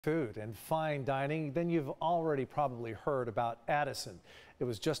Food and fine dining, then you've already probably heard about Addison. It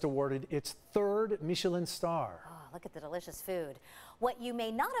was just awarded its third Michelin star. Oh, look at the delicious food. What you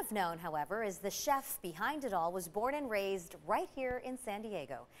may not have known, however, is the chef behind it all was born and raised right here in San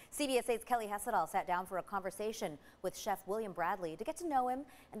Diego. CBS 8's Kelly Hessedal sat down for a conversation with Chef William Bradley to get to know him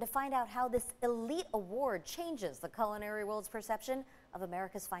and to find out how this elite award changes the culinary world's perception of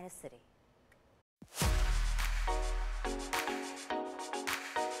America's finest city.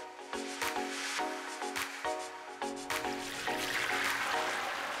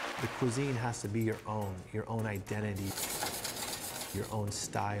 The cuisine has to be your own identity, your own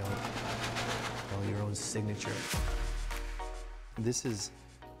style, your own signature. This is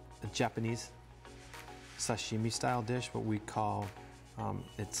a Japanese sashimi style dish, what we call,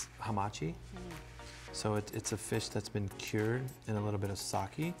 it's hamachi. So it's a fish that's been cured in a little bit of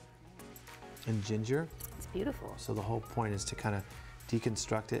sake and ginger. It's beautiful. So the whole point is to kind of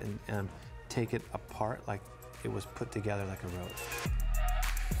deconstruct it and take it apart like it was put together like a roast.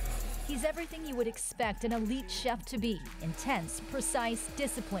 He's everything you would expect an elite chef to be: intense, precise,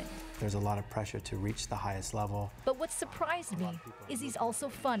 disciplined. There's a lot of pressure to reach the highest level. But what surprised me is he's also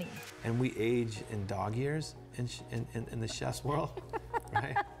funny. And we age in dog years in the chef's world,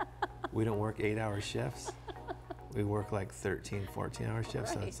 right? We don't work 8-hour shifts. We work like 13, 14-hour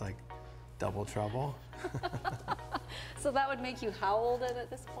shifts, right. So it's like double trouble. So that would make you how old at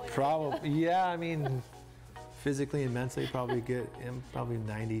this point? Probably, yeah, I mean, physically and mentally, probably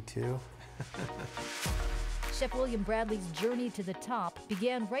 92. Chef William Bradley's journey to the top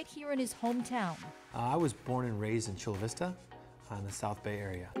began right here in his hometown. I was born and raised in Chula Vista, in the South Bay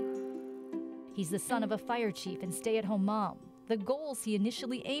area. He's the son of a fire chief and stay-at-home mom. The goals he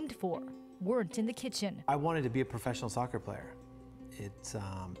initially aimed for weren't in the kitchen. I wanted to be a professional soccer player. It's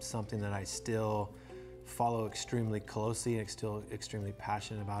something that I still follow extremely closely and still extremely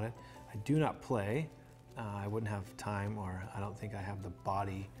passionate about it. I do not play. I wouldn't have time, or I don't think I have the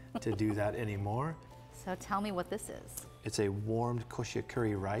body to do that anymore. So tell me what this is. It's a warmed koshia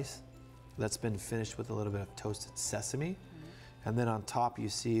curry rice that's been finished with a little bit of toasted sesame. And then on top you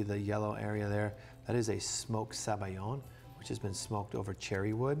see the yellow area there. That is a smoked sabayon, which has been smoked over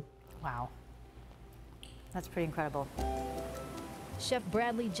cherry wood. Wow. That's pretty incredible. Chef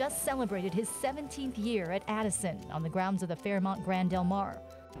Bradley just celebrated his 17th year at Addison on the grounds of the Fairmont Grand Del Mar.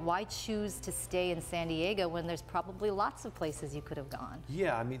 Why choose to stay in San Diego when there's probably lots of places you could have gone?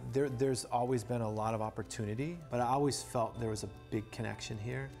 Yeah, I mean, there's always been a lot of opportunity, but I always felt there was a big connection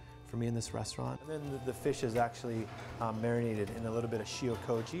here for me in this restaurant. And then the fish is actually marinated in a little bit of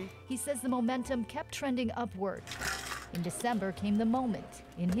shiokoji. He says the momentum kept trending upward. In December came the moment,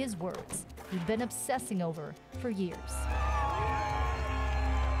 in his words, he'd been obsessing over for years.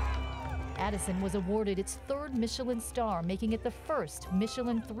 Addison was awarded its third Michelin star, making it the first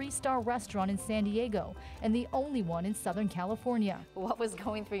Michelin 3-star restaurant in San Diego and the only one in Southern California. What was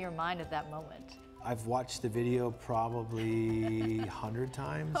going through your mind at that moment? I've watched the video probably 100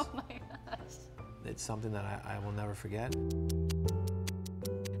 times. Oh my gosh. It's something that I will never forget.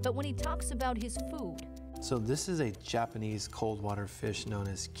 But when he talks about his food, so this is a Japanese cold water fish known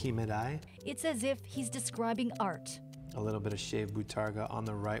as kimedai. It's as if he's describing art. A little bit of shaved butarga. On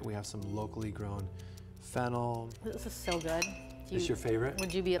the right, we have some locally grown fennel. This is so good. Is your favorite?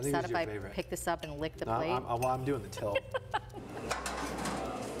 Would you be upset if I picked this up and licked the plate? Well, I'm doing the tilt.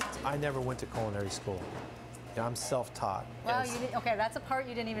 I never went to culinary school. Yeah, I'm self-taught. Well, you did, okay, that's a part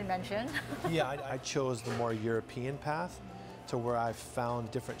you didn't even mention. Yeah, I chose the more European path to where I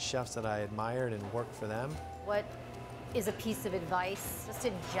found different chefs that I admired and worked for them. What is a piece of advice, just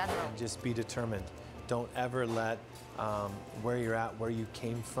in general? And just be determined. Don't ever let where you're at, where you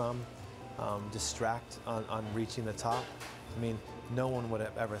came from, distract on reaching the top. I mean, no one would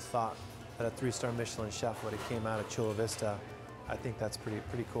have ever thought that a 3-star Michelin chef would have came out of Chula Vista. I think that's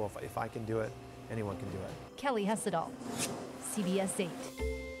pretty cool. If I can do it, anyone can do it. Kelly Hessedal, CBS 8.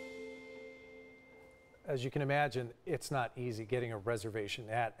 As you can imagine, it's not easy getting a reservation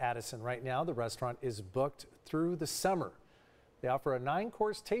at Addison right now. The restaurant is booked through the summer. They offer a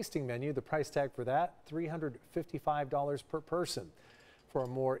 9-course tasting menu. The price tag for that, $355 per person. For a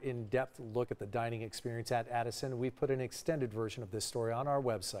more in-depth look at the dining experience at Addison, we put an extended version of this story on our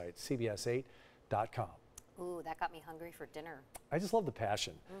website, cbs8.com. Ooh, that got me hungry for dinner. I just love the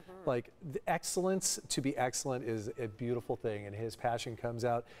passion. Like, the excellence, to be excellent is a beautiful thing, and his passion comes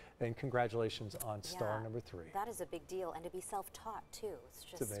out. And congratulations on star number 3. That is a big deal, and to be self-taught too. It's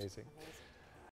just amazing.